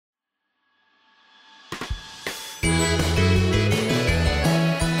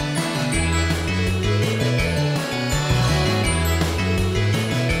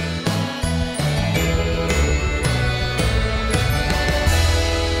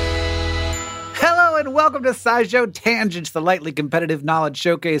and welcome to SciShow Tangents, the lightly competitive knowledge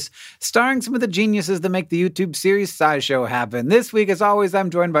showcase, starring some of the geniuses that make the YouTube series SciShow happen. This week, as always, I'm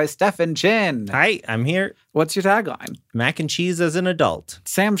joined by Stefan Chin. Hi, I'm here. What's your tagline? Mac and cheese as an adult.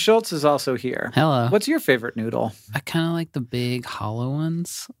 Sam Schultz is also here. Hello. What's your favorite noodle? I kind of like the big hollow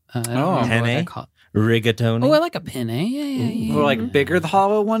ones. I don't Oh. remember what Penne? I call. Rigatoni. Oh, I like a penne. Yeah. Or like bigger, the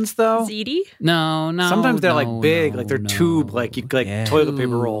hollow ones, though? Ziti? No. Sometimes they're like big, like they're tube, like you like Yeah. toilet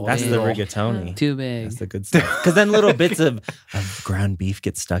paper roll. That's the noodle. rigatoni. Too big. That's the good stuff. Because then little bits of ground beef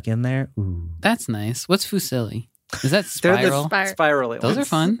get stuck in there. Ooh. That's nice. What's fusilli? Is that They're spiral? the spirally Those are ones.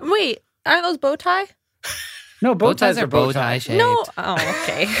 fun. Wait, aren't those bow tie? No, bow ties are bow tie shaped. No. Oh,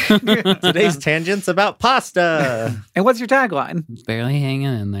 okay. Today's tangent's about pasta. And what's your tagline? Barely hanging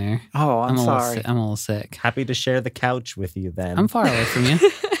in there. Oh, I'm sorry. I'm a little sick. Happy to share the couch with you then. I'm far away from you.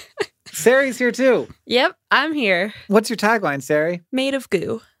 Sari's here too. Yep, I'm here. What's your tagline, Sari? Made of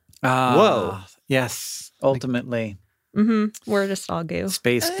goo. Whoa. Yes, ultimately. We're just all goo.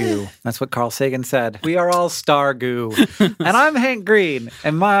 Space goo. That's what Carl Sagan said. We are all star goo. And I'm Hank Green.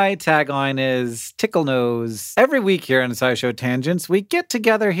 And my tagline is Tickle Nose. Every week here on SciShow Tangents, we get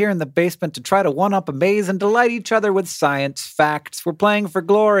together here in the basement to try to one-up, amaze, and delight each other with science facts. We're playing for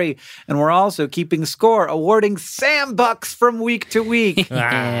glory. And we're also keeping score, awarding Sam Bucks from week to week.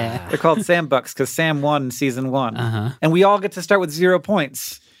 Yeah. They're called Sam Bucks because Sam won season 1. Uh-huh. And we all get to start with 0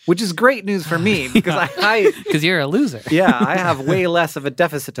 points, which is great news for me because I Because you're a loser. yeah, I have way less of a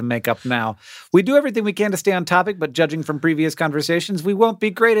deficit to make up now. We do everything we can to stay on topic, but judging from previous conversations, we won't be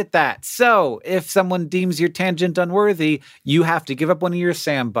great at that. So if someone deems your tangent unworthy, you have to give up one of your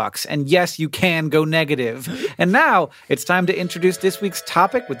Sam Bucks. And yes, you can go negative. And now it's time to introduce this week's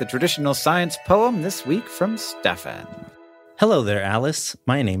topic with the traditional science poem, this week from Stefan. Hello there, Alice.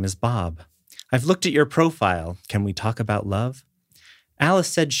 My name is Bob. I've looked at your profile. Can we talk about love? Alice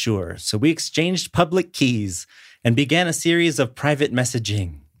said sure, so we exchanged public keys and began a series of private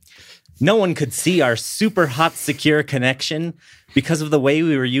messaging. No one could see our super hot secure connection because of the way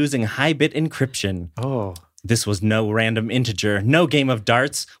we were using high-bit encryption. Oh. This was no random integer, no game of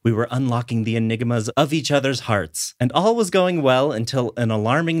darts. We were unlocking the enigmas of each other's hearts. And all was going well until an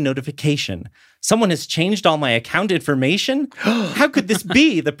alarming notification. Someone has changed all my account information? How could this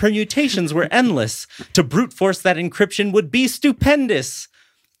be? The permutations were endless. To brute force that encryption would be stupendous.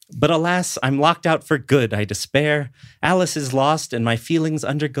 But alas, I'm locked out for good, I despair. Alice is lost and my feelings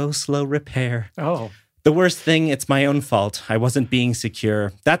undergo slow repair. Oh. The worst thing, it's my own fault. I wasn't being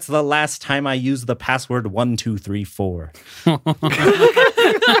secure. That's the last time I used the password 1234.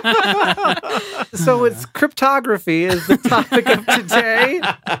 So it's cryptography is the topic of today.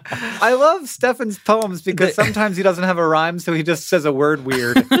 I love Stefan's poems because sometimes he doesn't have a rhyme, so he just says a word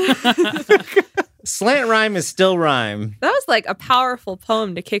weird. Slant rhyme is still rhyme. That was like a powerful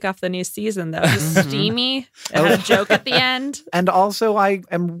poem to kick off the new season, though. Just steamy. It had a joke at the end. And also, I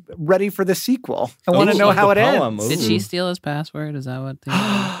am ready for the sequel. I want to Ooh, know how it the poem. ends. Did Ooh. she steal his password? Is that what the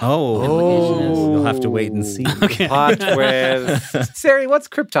Oh, you'll have to wait and see. Plot twist. Sari, what's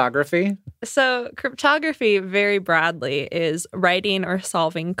cryptography? So, cryptography, very broadly, is writing or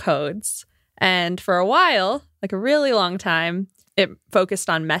solving codes. And for a while, like a really long time, it focused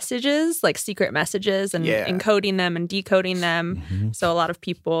on messages, like secret messages, and encoding them and decoding them. So a lot of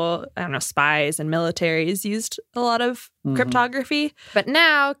people, I don't know, spies and militaries used a lot of cryptography. But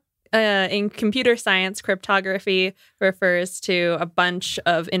now, in computer science, cryptography refers to a bunch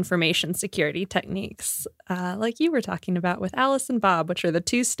of information security techniques, like you were talking about with Alice and Bob, which are the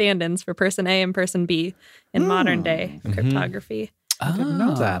two stand-ins for person A and person B in modern day cryptography. I didn't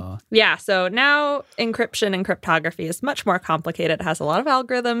know that. Yeah, so now encryption and cryptography is much more complicated. It has a lot of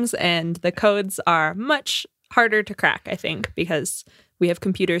algorithms, and the codes are much harder to crack, I think, because we have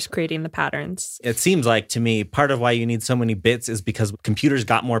computers creating the patterns. It seems like to me, part of why you need so many bits is because computers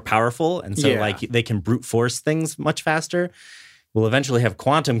got more powerful. And so like they can brute force things much faster. We'll eventually have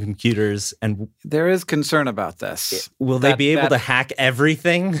quantum computers, and There is concern about this. will they be able to hack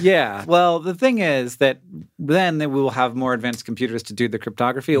everything? Yeah. Well, the thing is that then we will have more advanced computers to do the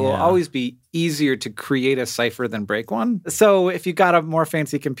cryptography. It will always be easier to create a cipher than break one. So if you got a more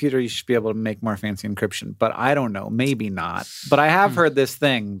fancy computer, you should be able to make more fancy encryption. But I don't know. Maybe not. But I have heard this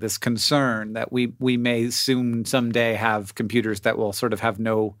concern that we may soon someday have computers that will sort of have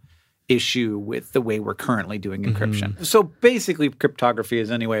no issue with the way we're currently doing encryption. So basically, cryptography is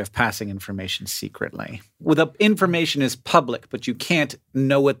any way of passing information secretly. Well, the information is public, but you can't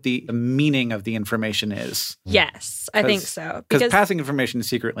know what the meaning of the information is. Yes, I think so. Because passing information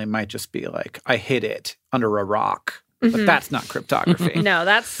secretly might just be like, I hid it under a rock. but that's not cryptography. No,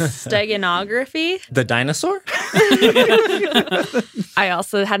 that's steganography. The dinosaur? I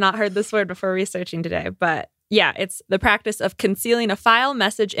also had not heard this word before researching today, but yeah, it's the practice of concealing a file,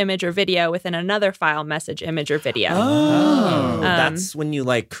 message, image, or video within another file, message, image, or video. That's when you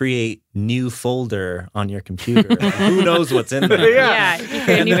like create new folder on your computer. Who knows what's in there? Yeah, you create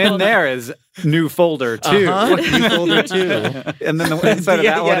a And new then folder. there is new folder too. New folder too. And then the inside of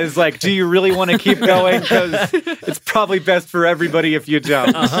that one is like, do you really want to keep going? Because it's probably best for everybody if you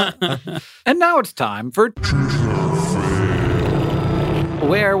don't. And now it's time for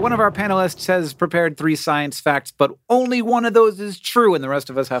where one of our panelists has prepared 3 science facts, but only one of those is true, and the rest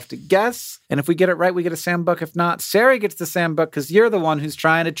of us have to guess. And if we get it right, we get a Sambuck. If not, Sari gets the Sambuck because you're the one who's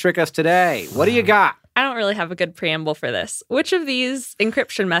trying to trick us today. What do you got? I don't really have a good preamble for this. Which of these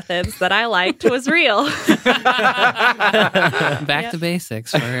encryption methods that I liked was real? Back to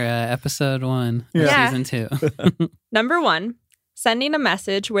basics for episode 1 of Yeah. season 2. Number 1, sending a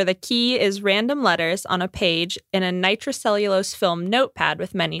message where the key is random letters on a page in a nitrocellulose film notepad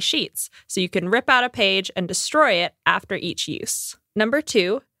with many sheets, so you can rip out a page and destroy it after each use. Number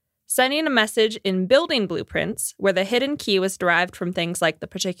 2, sending a message in building blueprints where the hidden key was derived from things like the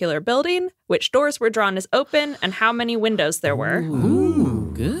particular building, which doors were drawn as open, and how many windows there were.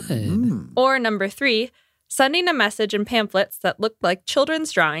 Ooh, good. Or number 3, sending a message in pamphlets that looked like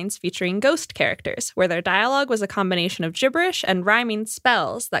children's drawings featuring ghost characters, where their dialogue was a combination of gibberish and rhyming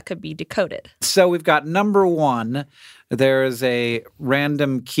spells that could be decoded. So we've got number 1. There is a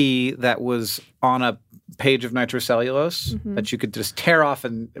random key that was on a page of nitrocellulose that you could just tear off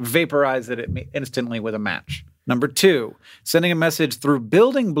and vaporize it instantly with a match. Number 2, sending a message through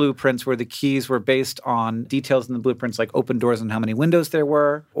building blueprints where the keys were based on details in the blueprints like open doors and how many windows there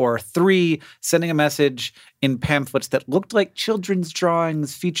were. Or 3, sending a message in pamphlets that looked like children's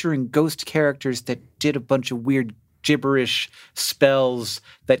drawings featuring ghost characters that did a bunch of weird gibberish spells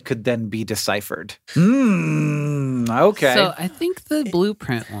that could then be deciphered. Okay. So I think the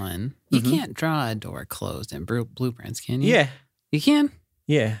blueprint one, you can't draw a door closed in blueprints, can you? Yeah. You can?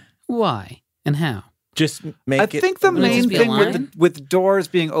 Yeah. Why? And how? Just make I it. think the Will it main just be a thing line? with doors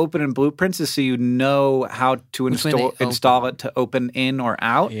being open in blueprints is so you know how to Which way they install it to open in or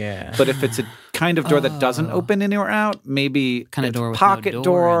out. Yeah. But if it's a kind of door that doesn't open in or out, maybe Kind of it's door with no pocket door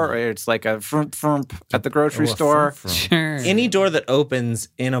door, in or it's like a frump at the grocery Oh, a store. frump. Sure. Any door that opens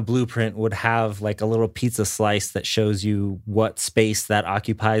in a blueprint would have like a little pizza slice that shows you what space that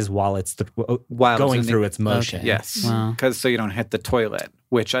occupies while it's While it's going in the- through its motion. Okay. Yes, Wow. because so you don't hit the toilet.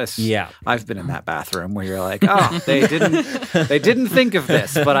 Which Yeah. I've been in that bathroom where you're like, oh, they didn't think of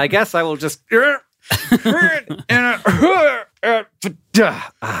this, but I guess I will just.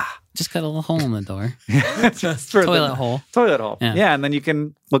 Just cut a little hole in the door. Just for Toilet hole. Toilet hole. Yeah. Yeah, and then you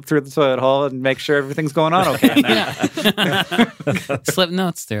can look through the toilet hole and make sure everything's going on okay. in there. Slip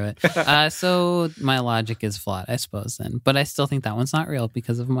notes through it. So my logic is flawed, I suppose, then. But I still think that one's not real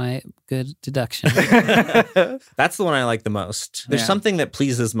because of my good deduction. That's the one I like the most. There's Yeah. something that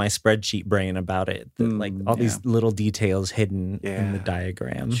pleases my spreadsheet brain about it. That, like all these little details hidden in the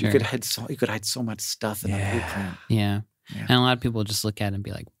diagram. Sure. You could hide so much stuff in the blueprint. Yeah. Yeah. And a lot of people just look at it and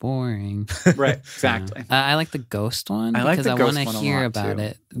be like, boring. Right, exactly. I like the ghost one I like because the I ghost want one to a hear lot, about too.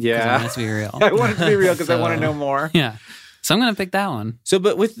 it. Yeah. Because I want it to be real. I want it to be real because I want to So- know more. Yeah. So I'm going to pick that one. So,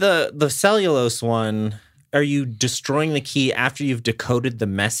 but with the cellulose one, are you destroying the key after you've decoded the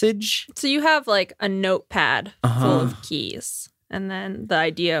message? So you have like a notepad full of keys. And then the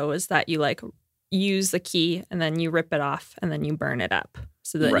idea was that you like use the key and then you rip it off and then you burn it up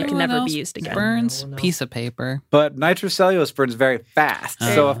so that Right. it can What never else be used again. Burns piece of paper. But nitrocellulose burns very fast.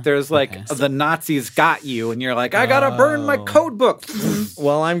 Oh, So if there's like okay. the Nazis got you and you're like, I gotta burn my code book.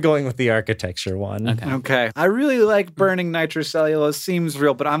 Well, I'm going with the architecture one. Okay. Okay. I really like burning nitrocellulose. Seems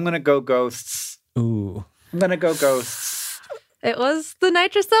real, but I'm gonna go ghosts. Ooh. I'm gonna go ghosts. It was the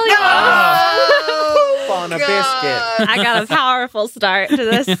nitrocellulose. On a biscuit. I got a powerful start to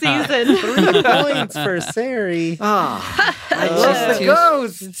this season. 3 points for Sari. Ah, I love the She's-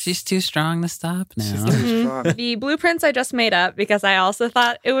 ghosts. She's too strong to stop now. Strong. The blueprints I just made up because I also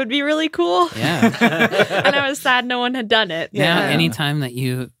thought it would be really cool. Yeah. And I was sad no one had done it. Now, Yeah. anytime that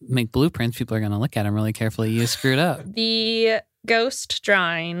you make blueprints, people are going to look at them really carefully. You screwed up. The ghost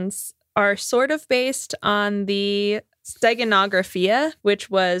drawings are sort of based on the Steganographia, which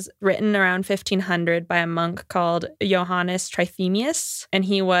was written around 1500 by a monk called Johannes Trithemius. And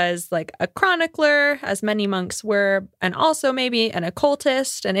he was like a chronicler, as many monks were, and also maybe an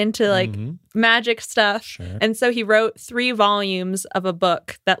occultist and into like magic stuff. Sure. And so he wrote 3 volumes of a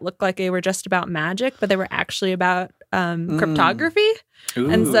book that looked like they were just about magic, but they were actually about cryptography.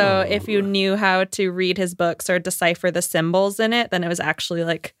 And so if you knew how to read his books or decipher the symbols in it, then it was actually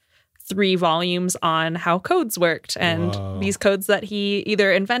like 3 volumes on how codes worked and these codes that he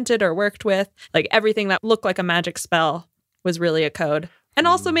either invented or worked with. Like everything that looked like a magic spell was really a code. And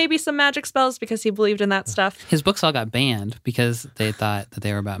also maybe some magic spells because he believed in that stuff. His books all got banned because they thought that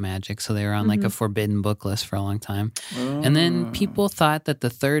they were about magic. So they were on like a forbidden book list for a long time. And then people thought that the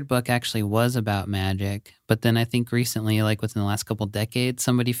 3rd book actually was about magic. But then I think recently, like within the last couple decades,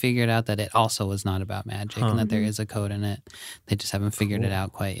 somebody figured out that it also was not about magic and that there is a code in it. They just haven't figured it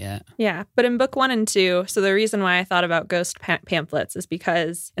out quite yet. Yeah. But in book 1 and 2, so the reason why I thought about ghost pamphlets is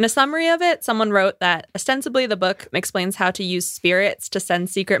because in a summary of it, someone wrote that ostensibly the book explains how to use spirits to send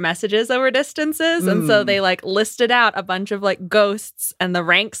secret messages over distances. And so they like listed out a bunch of like ghosts and the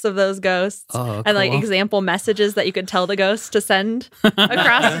ranks of those ghosts and like example messages that you could tell the ghosts to send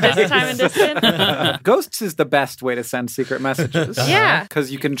across this time and distance. Ghosts is the best way to send secret messages. Yeah.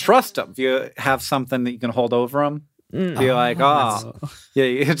 Because you can trust them. If you have something that you can hold over them, be like, yeah,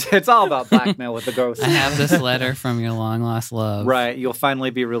 it's all about blackmail with the ghosts. I have this letter from your long lost love. Right. You'll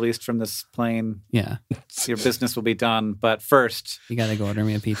finally be released from this plane. Yeah. Your business will be done. But first, you got to go order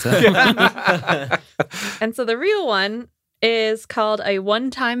me a pizza. And so the real one is called a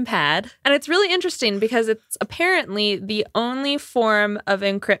one-time pad. And it's really interesting because it's apparently the only form of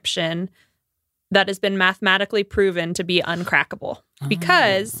encryption that has been mathematically proven to be uncrackable.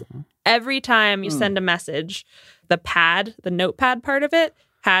 Because every time you send a message, the pad, the notepad part of it,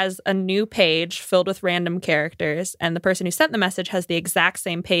 has a new page filled with random characters. And the person who sent the message has the exact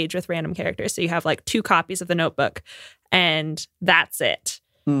same page with random characters. So you have like 2 copies of the notebook and that's it.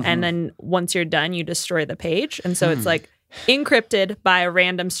 And then once you're done, you destroy the page. And so it's like encrypted by a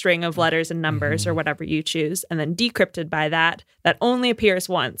random string of letters and numbers or whatever you choose, and then decrypted by that only appears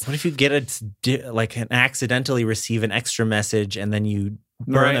once. What if you get accidentally receive an extra message and then you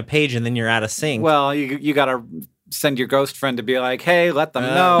burn a page and then you're out of sync? Well, you got to send your ghost friend to be like, hey, let them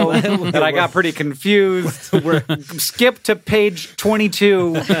know that I got pretty confused. Skip to page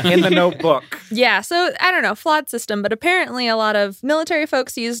 22 in the notebook. Yeah, so I don't know, flawed system, but apparently a lot of military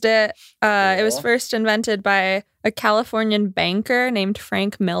folks used it. It was first invented by a Californian banker named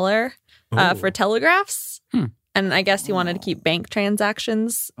Frank Miller for telegraphs. And I guess he wanted to keep bank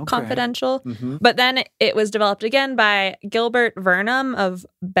transactions confidential. But then it was developed again by Gilbert Vernum of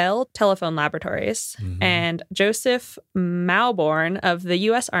Bell Telephone Laboratories and Joseph Mauborn of the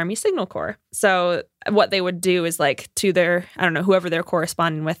U.S. Army Signal Corps. So what they would do is like to their, I don't know, whoever they're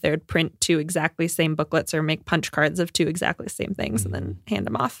corresponding with, they would print 2 exactly same booklets or make punch cards of 2 exactly same things and then hand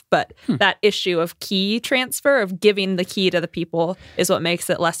them off. But that issue of key transfer, of giving the key to the people, is what makes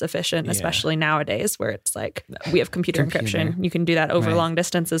it less efficient, especially nowadays where it's like we have computer encryption. You can do that over long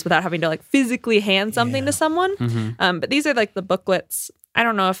distances without having to like physically hand something to someone. But these are like the booklets. I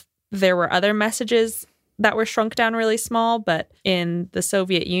don't know if there were other messages that were shrunk down really small, but in the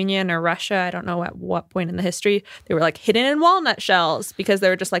Soviet Union or Russia, I don't know at what point in the history, they were like hidden in walnut shells because they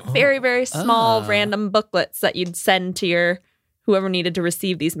were just like very, very small random booklets that you'd send to your whoever needed to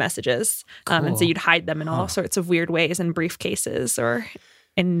receive these messages. And so you'd hide them in all sorts of weird ways in briefcases or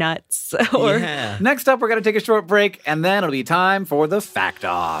in nuts. Or Next up, we're going to take a short break, and then it'll be time for the Fact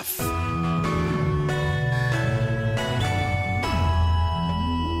Off.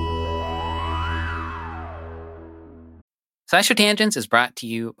 SciShow Tangents is brought to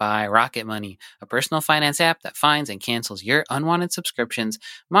you by Rocket Money, a personal finance app that finds and cancels your unwanted subscriptions,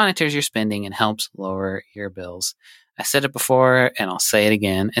 monitors your spending, and helps lower your bills. I said it before, and I'll say it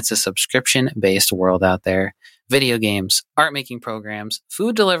again. It's a subscription-based world out there. Video games, art-making programs,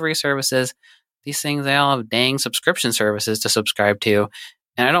 food delivery services. These things, they all have dang subscription services to subscribe to.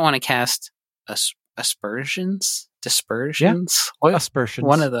 And I don't want to cast aspersions? Dispersions? Yeah. Aspersions.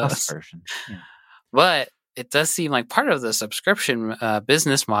 One of those. Aspersions. Yeah. But it does seem like part of the subscription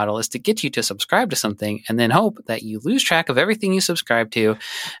business model is to get you to subscribe to something and then hope that you lose track of everything you subscribe to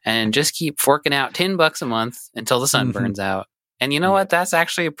and just keep forking out $10 a month until the sun burns out. And you know what? That's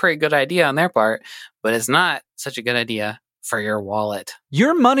actually a pretty good idea on their part, but it's not such a good idea for your wallet.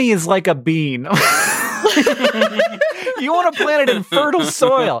 Your money is like a bean. You want to plant it in fertile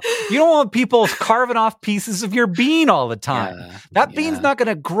soil. You don't want people carving off pieces of your bean all the time. That bean's not going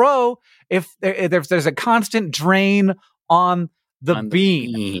to grow if there's a constant drain on the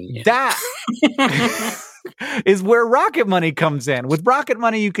bean. That is where Rocket Money comes in. With Rocket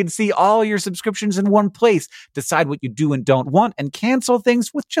Money, you can see all your subscriptions in one place, decide what you do and don't want, and cancel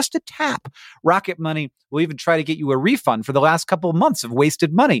things with just a tap. Rocket Money will even try to get you a refund for the last couple of months of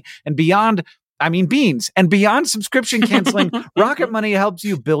wasted money. And beans. And beyond subscription canceling, Rocket Money helps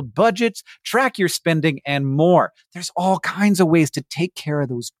you build budgets, track your spending, and more. There's all kinds of ways to take care of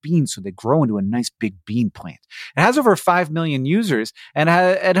those beans so they grow into a nice big bean plant. It has over 5 million users, and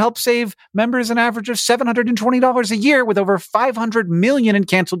it helps save members an average of $720 a year with over 500 million in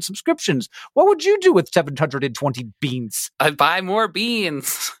canceled subscriptions. What would you do with 720 beans? I'd buy more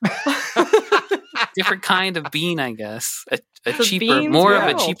beans. Different kind of bean, I guess. A cheaper, more of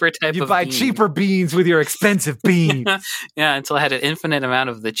a cheaper type of bean. You buy cheaper beans with your expensive beans. Yeah, until I had an infinite amount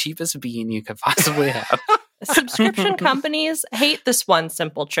of the cheapest bean you could possibly have. Subscription companies hate this one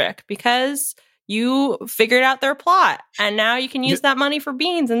simple trick because you figured out their plot and now you can use that money for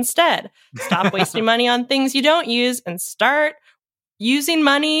beans instead. Stop wasting money on things you don't use and start using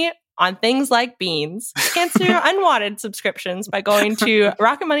money on things like beans. Cancel your unwanted subscriptions by going to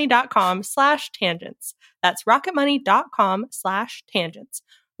rocketmoney.com/tangents. That's rocketmoney.com/tangents.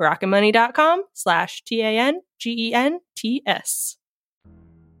 rocketmoney.com/TANGENTS.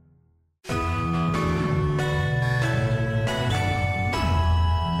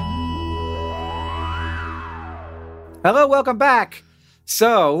 Hello, welcome back.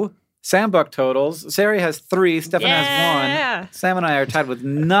 So, Sambuck totals. Sari has 3, Stefan has 1. Sam and I are tied with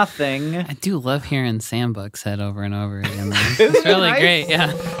nothing. I do love hearing Sambuck said over and over again. It's really great,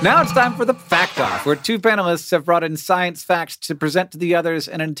 yeah. Now it's time for the Fact Off, where 2 panelists have brought in science facts to present to the others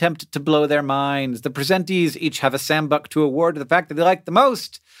in an attempt to blow their minds. The presentees each have a Sambuck to award to the fact that they like the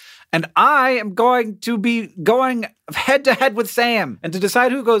most. And I am going to be going head-to-head with Sam. And to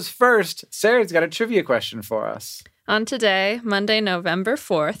decide who goes first, Sari's got a trivia question for us. On today, Monday, November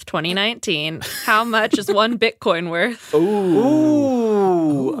 4th, 2019, how much is 1 Bitcoin worth?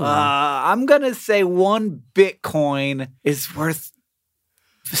 I'm going to say 1 Bitcoin is worth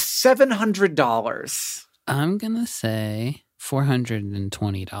 $700. I'm going to say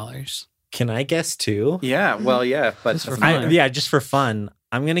 $420. Can I guess too? Yeah, well, yeah. But Just for fun. Just for fun.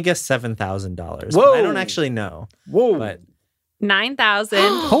 I'm going to guess $7,000. Whoa. I don't actually know. Whoa. But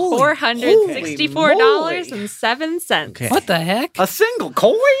 $9,464.07. Okay. What the heck? A single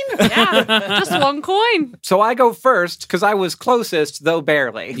coin? Yeah, just 1 coin. So I go first because I was closest, though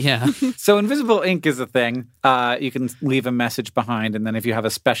barely. Yeah. So invisible ink is a thing. You can leave a message behind, and then if you have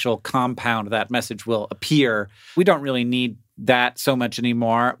a special compound, that message will appear. We don't really need that so much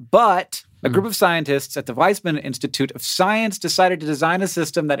anymore, but a group of scientists at the Weizmann Institute of Science decided to design a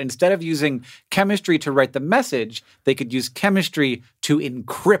system that instead of using chemistry to write the message, they could use chemistry to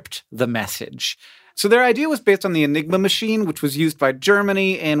encrypt the message. So their idea was based on the Enigma machine, which was used by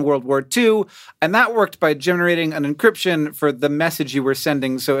Germany in World War II, and that worked by generating an encryption for the message you were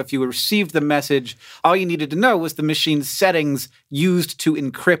sending. So if you received the message, all you needed to know was the machine's settings used to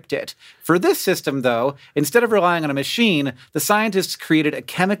encrypt it. For this system, though, instead of relying on a machine, the scientists created a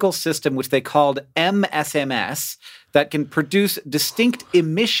chemical system which they called MSMS that can produce distinct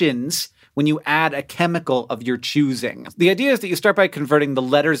emissions when you add a chemical of your choosing. The idea is that you start by converting the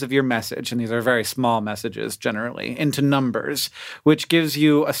letters of your message, and these are very small messages generally, into numbers, which gives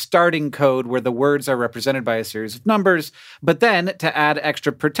you a starting code where the words are represented by a series of numbers. But then, to add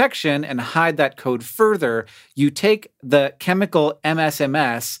extra protection and hide that code further, you take the chemical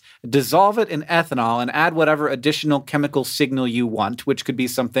MSMS, dissolve it in ethanol, and add whatever additional chemical signal you want, which could be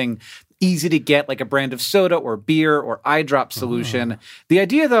something easy to get, like a brand of soda or beer or eye drop solution. The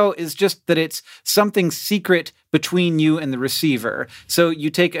idea, though, is just that it's something secret between you and the receiver. So you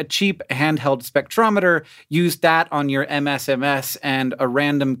take a cheap handheld spectrometer, use that on your MSMS and a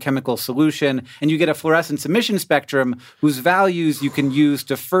random chemical solution, and you get a fluorescence emission spectrum whose values you can use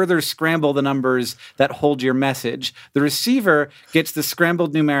to further scramble the numbers that hold your message. The receiver gets the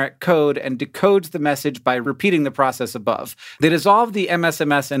scrambled numeric code and decodes the message by repeating the process above. They dissolve the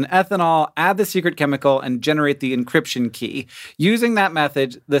MSMS in ethanol, add the secret chemical, and generate the encryption key. Using that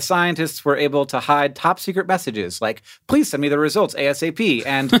method, the scientists were able to hide top secret messages like, please send me the results ASAP,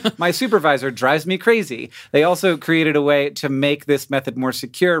 and my supervisor drives me crazy. They also created a way to make this method more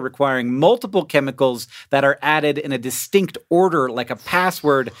secure, requiring multiple chemicals that are added in a distinct order, like a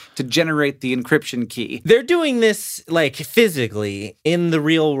password, to generate the encryption key. They're doing this like physically in the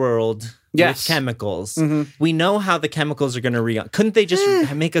real world. Yes. With chemicals. We know how the chemicals are going to react. Couldn't they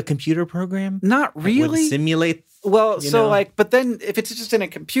just make a computer program? Not really. That would simulate. Well, but then if it's just in a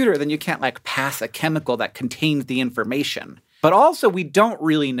computer, then you can't pass a chemical that contains the information. But also, we don't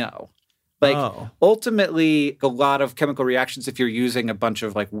really know. Ultimately, a lot of chemical reactions, if you're using a bunch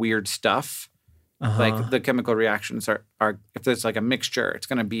of weird stuff, Like the chemical reactions are if there's like a mixture, it's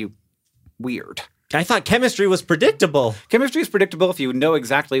going to be weird. I thought chemistry was predictable. Chemistry is predictable if you know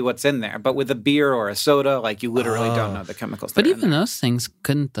exactly what's in there. But with a beer or a soda, like you literally don't know the chemicals. But that are in even there. those things,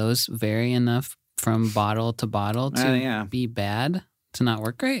 couldn't those vary enough from bottle to bottle to be bad, to not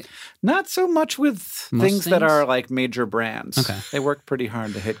work great? Not so much with things that are like major brands. Okay. They work pretty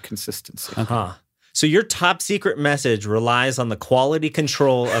hard to hit consistency. Uh-huh. So your top secret message relies on the quality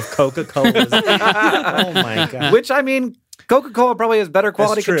control of Coca-Cola's. Oh my God. Which, I mean, Coca-Cola probably has better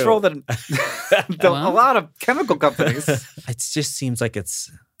quality true. control than a lot of chemical companies. It just seems like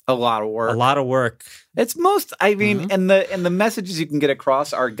it's a lot of work. a lot of work. It's most, I mean, and the messages you can get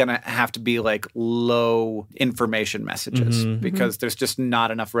across are going to have to be like low information messages because there's just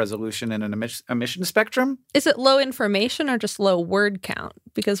not enough resolution in an emission spectrum. Is it low information or just low word count?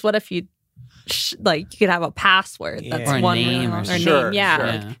 Because what if you you could have a password that's Or a one name word, or or something. Sure, name. Yeah. sure.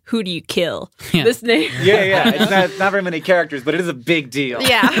 Yeah. Who do you kill? Yeah. This name. Yeah. It's not very many characters, but it is a big deal.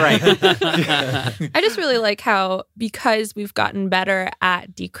 Yeah. Right. I just really like how, because we've gotten better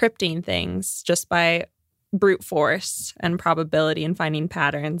at decrypting things just by brute force and probability and finding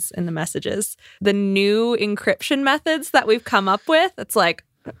patterns in the messages, the new encryption methods that we've come up with, it's like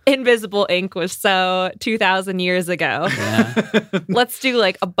invisible ink was so 2,000 years ago. Yeah. Let's do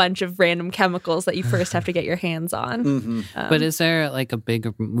like a bunch of random chemicals that you first have to get your hands on. Mm-hmm. But is there like a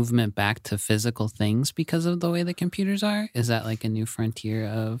big movement back to physical things because of the way the computers are? Is that like a new frontier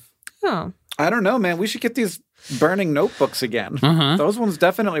of... Oh. I don't know, man. We should get these burning notebooks again. Uh-huh. Those ones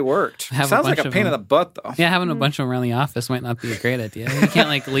definitely worked. Have a Sounds like bunch a of pain in them. the butt, though. Yeah, having a bunch of them around the office might not be a great idea. You can't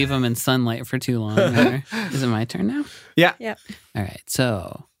like leave them in sunlight for too long. Is it my turn now? Yeah. Yep. All right.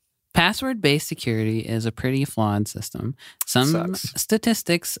 So password-based security is a pretty flawed system. Some Sucks.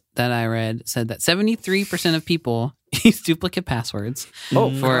 statistics that I read said that 73% of people use duplicate passwords. Oh,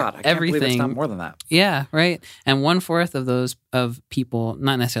 For God. I can't believe it's everything. not more than that. Yeah, right. And 1/4 of those of people,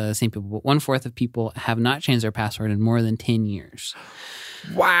 not necessarily the same people, but 1/4 of people have not changed their password in more than 10 years.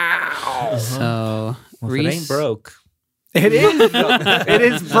 Wow. So Well, if it ain't broke. It is. Though. It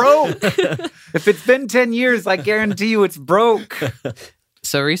is broke. If it's been 10 years, I guarantee you it's broke.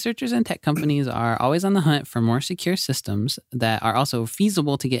 So researchers and tech companies are always on the hunt for more secure systems that are also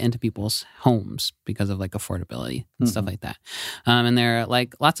feasible to get into people's homes because of like affordability and stuff like that. And there are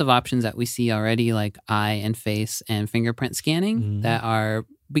like lots of options that we see already, like eye and face and fingerprint scanning that are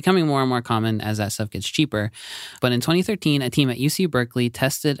becoming more and more common as that stuff gets cheaper. But in 2013, a team at UC Berkeley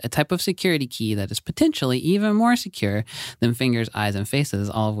tested a type of security key that is potentially even more secure than fingers, eyes, and faces,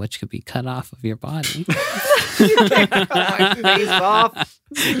 all of which could be cut off of your body. You can't cut my face off.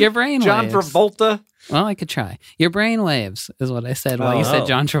 Your brain John waves. Travolta. Well, I could try. Your brain waves is what I said while you said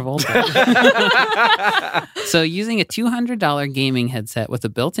John Travolta. So using a $200 gaming headset with a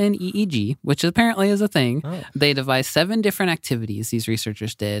built-in EEG, which apparently is a thing, they devised 7 different activities these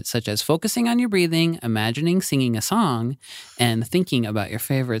researchers did, such as focusing on your breathing, imagining singing a song, and thinking about your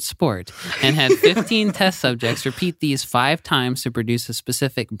favorite sport, and had 15 test subjects repeat these 5 times to produce a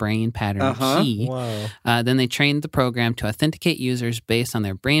specific brain pattern key. Wow. Then they trained the program to authenticate users based on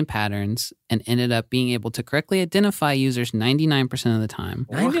their brain patterns and ended up being able to correctly identify users 99% of the time.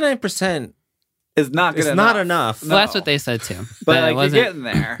 99% Is not good is enough. not enough. Well, that's what they said too. But That it like, you're wasn't- getting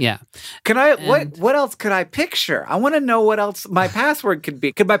there. Yeah. Can I? And- What else could I picture? I want to know what else my password could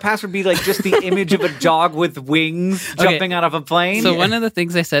be. Could my password be like just the image of a dog with wings jumping out of a plane? So one of the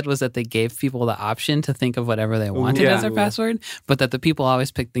things they said was that they gave people the option to think of whatever they wanted as their password, but that the people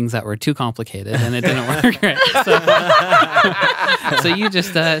always picked things that were too complicated and it didn't work right. So you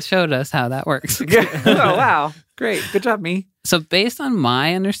just showed us how that works. Oh wow, great, good job, me. So based on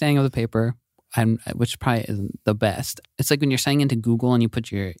my understanding of the paper, which probably isn't the best, it's like when you're signing into Google and you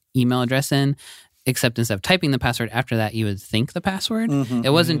put your email address in, except instead of typing the password after that, you would think the password. It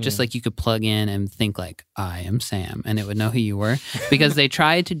wasn't just like you could plug in and think like, I am Sam, and it would know who you were. Because they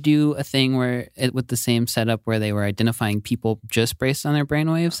tried to do a thing where with the same setup where they were identifying people just based on their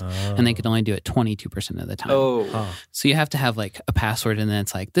brainwaves, and they could only do it 22% of the time. So you have to have like a password, and then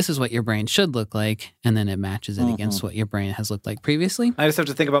it's like, this is what your brain should look like, and then it matches it against what your brain has looked like previously. I just have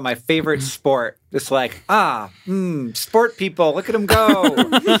to think about my favorite sport. Just like, sport people, look at them go.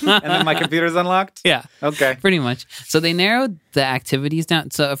 And then my computer's unlocked. Yeah. Okay. Pretty much. So they narrowed the activities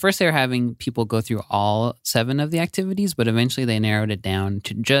down. So at first they were having people go through all 7 of the activities, but eventually they narrowed it down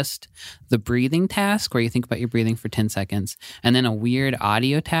to just the breathing task where you think about your breathing for 10 seconds, and then a weird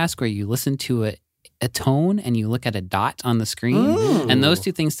audio task where you listen to a tone and you look at a dot on the screen. And those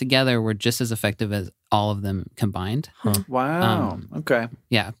two things together were just as effective as all of them combined. Wow. Okay.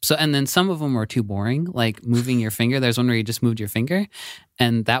 Yeah. So, and then some of them were too boring, like moving your finger. There's one where you just moved your finger,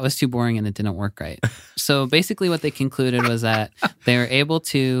 and that was too boring and it didn't work right. So basically what they concluded was that they were able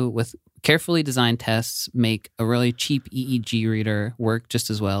to, with carefully designed tests, make a really cheap EEG reader work just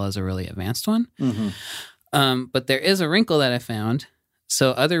as well as a really advanced one. But there is a wrinkle that I found.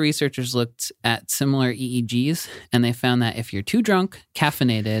 So other researchers looked at similar EEGs, and they found that if you're too drunk,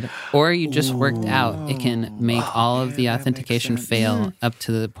 caffeinated, or you just worked out, it can make all of the authentication fail up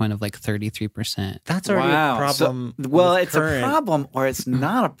to the point of like 33%. That's already a problem. So, well, it's a problem or it's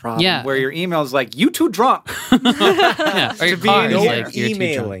not a problem. Yeah. Where your email's like, you too drunk. Yeah. Or your be car in is here. like, you're too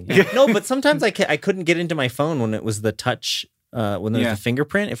emailing. drunk. No, but sometimes I couldn't get into my phone when it was the touch, when there was the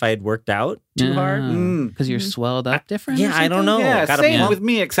fingerprint, if I had worked out too hard. Because you're swelled up different? Yeah, I don't know. Yeah, Got a same plump- with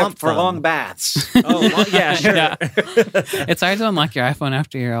me except plump for thumb. long baths. Oh, well, yeah, sure. It's hard to unlock your iPhone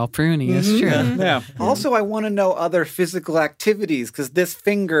after you're all pruny. It's true. Yeah. Also, I want to know other physical activities because this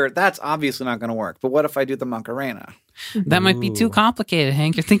finger, that's obviously not going to work. But what if I do the Macarena? That might be too complicated,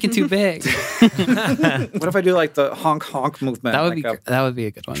 Hank. You're thinking too big. What if I do like the honk honk movement? That would like that would be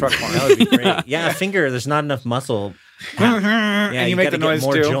a good one. truck horn? That would be great. Yeah, a finger, there's not enough muscle. Yeah, and you make gotta the noise get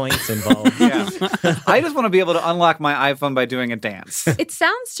more too. joints involved. Yeah. I just want to be able to unlock my iPhone by doing a dance. It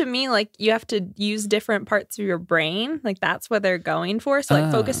sounds to me like you have to use different parts of your brain. Like that's what they're going for. So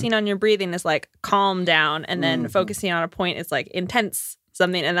like focusing on your breathing is like calm down, and then focusing on a point is like intense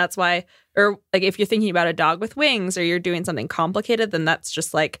something. And that's why, or like if you're thinking about a dog with wings or you're doing something complicated, then that's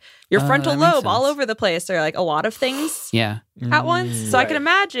just like your frontal that makes lobe all sense. over the place, or like a lot of things Yeah. at once. So I can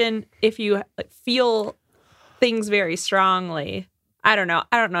imagine if you like, feel things very strongly. I don't know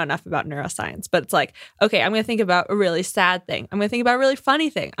enough about neuroscience, but it's like, okay, I'm going to think about a really sad thing. I'm going to think about a really funny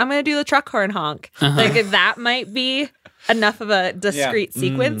thing. I'm going to do the truck horn honk. Like that might be enough of a discrete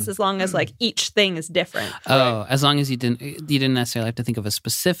sequence as long as like each thing is different. Oh, as long as you didn't necessarily have to think of a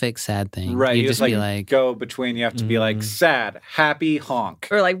specific sad thing. Right. You You just just be like, go between, you have to be like sad, happy, honk.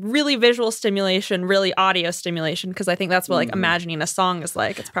 Or like really visual stimulation, really audio stimulation, because I think that's what like imagining a song is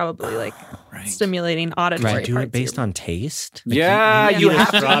like. It's probably like stimulating auditory Right. Do parts it based on taste? Yeah, you eat a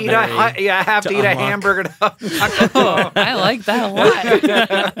have to eat strawberry a unlock. hamburger. I like that a lot.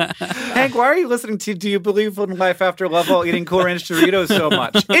 Hank, why are you listening to Do You Believe in Life After Love while eating Cool Ranch Doritos so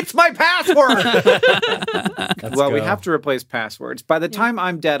much? It's my password! We have to replace passwords. By the time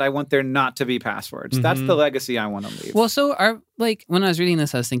I'm dead, I want there not to be passwords. That's the legacy I want to leave. Well, so when I was reading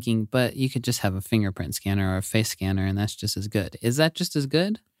this, I was thinking, but you could just have a fingerprint scanner or a face scanner, and that's just as good. Is that just as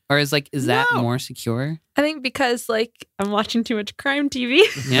good? Or is that more secure? I think because like I'm watching too much crime TV.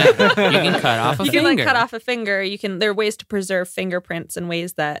 Yeah, you can cut off a You finger. can like cut off a finger. There are ways to preserve fingerprints in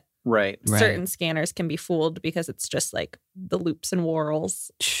ways that Right. certain scanners can be fooled because it's just like the loops and whorls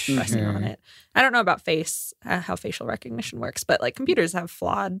resting on it. I don't know about how facial recognition works, but like computers have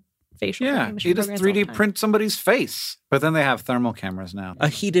flawed facial Yeah, recognition. you just programs all the 3D time. print somebody's face. But then they have thermal cameras now. A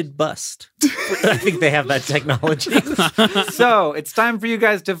heated bust. I think they have that technology. So it's time for you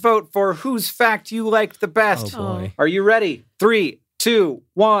guys to vote for whose fact you liked the best. Oh, boy. Are you ready? 3, 2,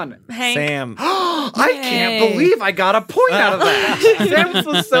 1. Hank, Sam. I can't believe I got a point out of that. Sam's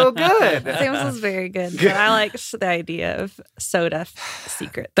was so good. Sam's was very good. But I liked the idea of soda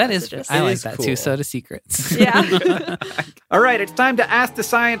secret. That is, messages. I like is that cool. too. Soda secrets. Yeah. All right, it's time to ask the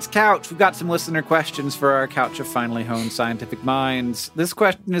science couch. We've got some listener questions for our couch of finely honed scientific minds. This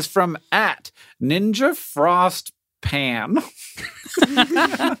question is from @NinjaFrostPan.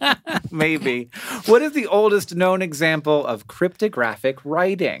 Maybe. What is the oldest known example of cryptographic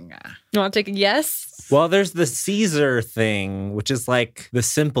writing? You want to take a guess? Well, there's the Caesar thing, which is like the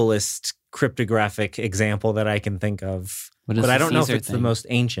simplest cryptographic example that I can think of. What is But the I don't know if Caesar it's the thing? most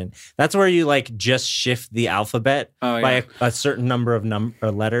ancient. That's where you like just shift the alphabet by a certain number of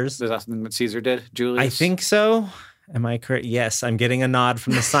letters. Is that something that Caesar did, Julius? I think so. Am I correct? Yes, I'm getting a nod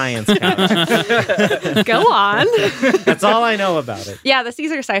from the science couch. Go on. That's all I know about it. Yeah, the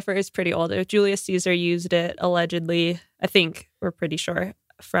Caesar cipher is pretty old. Julius Caesar used it allegedly, I think we're pretty sure,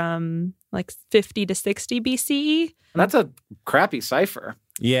 from like 50 to 60 BCE. That's a crappy cipher.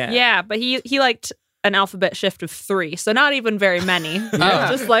 Yeah. Yeah, but he liked an alphabet shift of 3, so not even very many.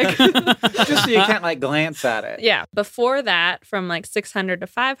 Just like Just so you can't like glance at it. yeah. Before that, from like 600 to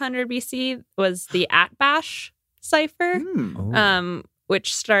 500 BC, was the Atbash cipher, Hmm.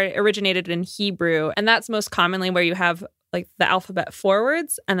 which originated in Hebrew, and that's most commonly where you have like the alphabet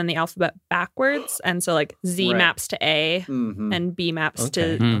forwards and then the alphabet backwards. And so like Z Right. maps to A Mhm. and B maps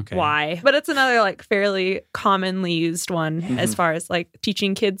Okay, to okay. Y. But it's another like fairly commonly used one as far as like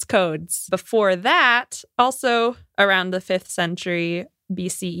teaching kids codes. Before that, also around the 5th century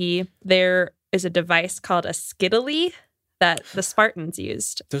BCE, there is a device called a skittily that the Spartans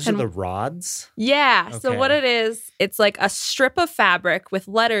used. Those And- are the rods? yeah. So Okay. what it is, it's like a strip of fabric with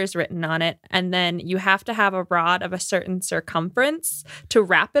letters written on it. And then you have to have a rod of a certain circumference to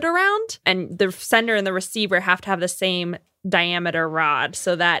wrap it around. And the sender and the receiver have to have the same diameter rod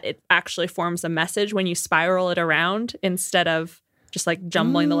so that it actually forms a message when you spiral it around instead of just like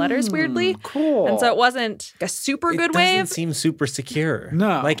jumbling the letters weirdly. Cool. And so it wasn't a super good It way doesn't of seem super secure.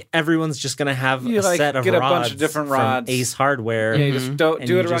 No. Like everyone's just going to have You, a like, set of get a rods bunch of different from rods. Ace Hardware. Yeah, you just do And it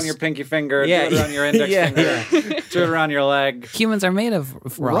you around just- your pinky finger, Yeah, do it around your index yeah, finger, do it around your leg. Humans are made of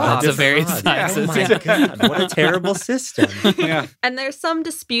rods Rods. of various Rods. sizes. Oh my God, what a terrible system. Yeah. And there's some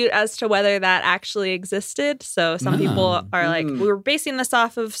dispute as to whether that actually existed. So some people are like, we were basing this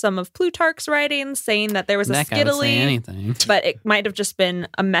off of some of Plutarch's writings, saying that there was a That guy would say skittily, anything. but it might have just been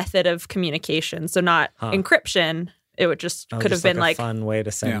a method of communication. So not encryption. It would just Oh, could have just been a like fun way to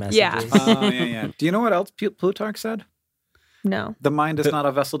send Yeah. messages. Yeah. Oh, yeah. Do you know what else Plutarch said? no. The mind is not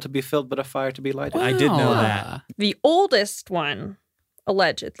a vessel to be filled, but a fire to be lighted. I did know Wow. that. The oldest one,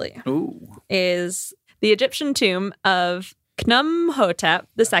 allegedly, Ooh. is the Egyptian tomb of Khnumhotep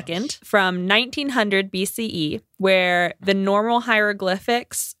II from 1900 BCE, where the normal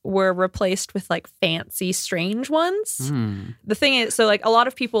hieroglyphics were replaced with like fancy, strange ones. Hmm. The thing is, so like a lot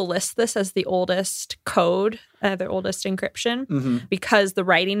of people list this as the oldest code, the oldest encryption, Mm-hmm. because the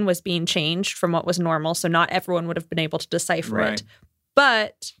writing was being changed from what was normal. So not everyone would have been able to decipher Right. it.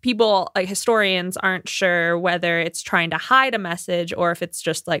 But people, like historians, aren't sure whether it's trying to hide a message or if it's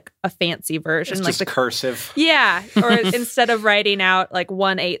just like a fancy version. It's like just cursive. yeah. Or instead of writing out like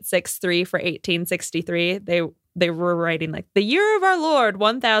 1863 for 1863, they were writing like the year of our Lord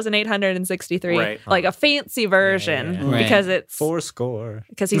 1863, Right. like a fancy version Yeah. Right. because it's Fourscore.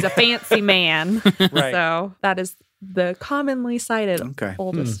 because he's a fancy man. Right. So that is the commonly cited Okay.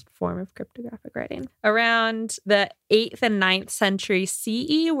 oldest form of cryptographic writing. Around the 8th and 9th century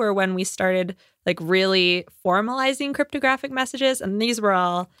CE were when we started like really formalizing cryptographic messages. And these were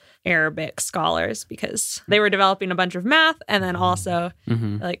all Arabic scholars because they were developing a bunch of math and then also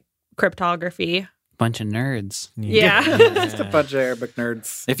Hmm. like cryptography. Bunch of nerds. Yeah. Just a bunch of Arabic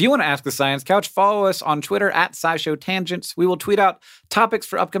nerds. If you want to ask the Science Couch, follow us on Twitter at SciShow Tangents. We will tweet out topics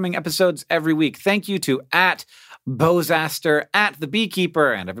for upcoming episodes every week. Thank you to at Bozaster, at The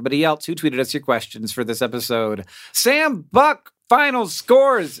Beekeeper, and everybody else who tweeted us your questions for this episode. Sam Buck, final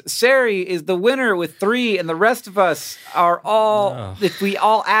scores. Sari is the winner with 3, and the rest of us are all, if we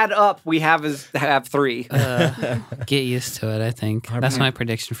all add up, we have 3. Get used to it, I think. That's my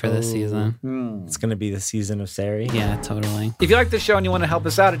prediction for this season. It's going to be the season of Sari. Yeah, totally. If you like this show and you want to help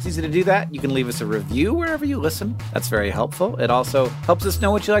us out, it's easy to do that. You can leave us a review wherever you listen. That's very helpful. It also helps us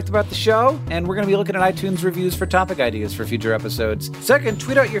know what you liked about the show, and we're going to be looking at iTunes reviews for topic ideas for future episodes. Second,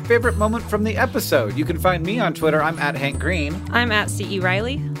 tweet out your favorite moment from the episode. You can find me on Twitter. I'm at Hank Green. I'm at C.E.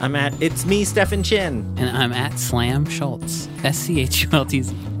 Riley. I'm at It's Me, Stefan Chin. And I'm at Slam Schultz.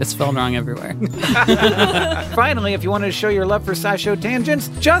 SCHULTZ. It's spelled wrong everywhere. Finally, if you wanted to show your love for SciShow Tangents,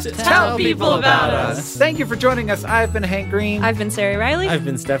 just tell people about us. Thank you for joining us. I've been Hank Green. I've been Sari Riley. I've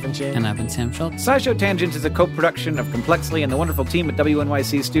been Stefan Chin. And I've been Sam Schultz. SciShow Tangents is a co-production of Complexly and the wonderful team at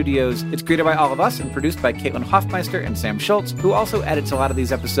WNYC Studios. It's created by all of us and produced by Caitlin Hoffmeister and Sam Schultz, who also edits a lot of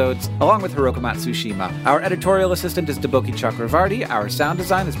these episodes, along with Hiroko Matsushima. Our editorial assistant is Deboki Chakravarti. Our sound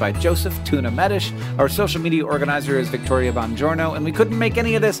design is by Joseph Tuna Medish. Our social media organizer is Victoria Bongiorno, and we couldn't make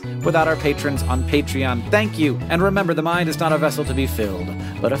any of this without our patrons on Patreon. Thank you. And remember, the mind is not a vessel to be filled,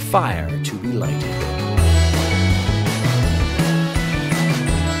 but a fire to be lighted.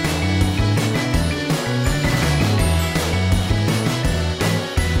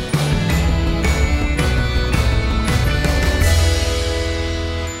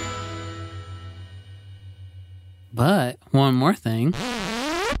 But one more thing.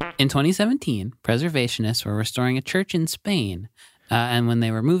 In 2017, preservationists were restoring a church in Spain. And when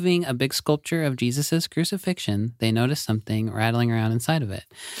they were moving a big sculpture of Jesus' crucifixion, they noticed something rattling around inside of it.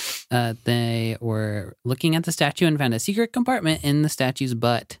 They were looking at the statue and found a secret compartment in the statue's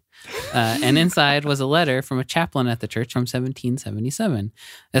butt. And inside was a letter from a chaplain at the church from 1777.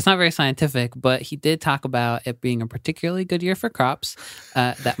 It's not very scientific, but he did talk about it being a particularly good year for crops,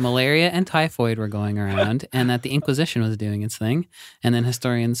 that malaria and typhoid were going around, and that the Inquisition was doing its thing. And then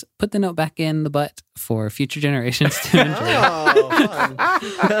historians put the note back in the butt for future generations to enjoy. Oh,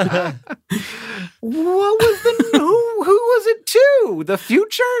 fun. What was the was it to? The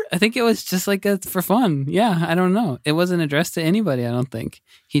future? I think it was just like for fun. Yeah, I don't know. It wasn't addressed to anybody, I don't think.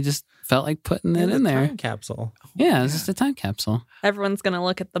 He just felt like putting it in there. Time capsule. Yeah, it was just a time capsule. Everyone's going to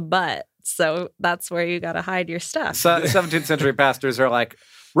look at the butt. So that's where you got to hide your stuff. So 17th century pastors are like,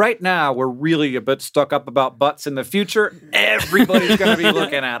 right now, we're really a bit stuck up about butts. In the future, everybody's going to be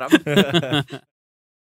looking at them.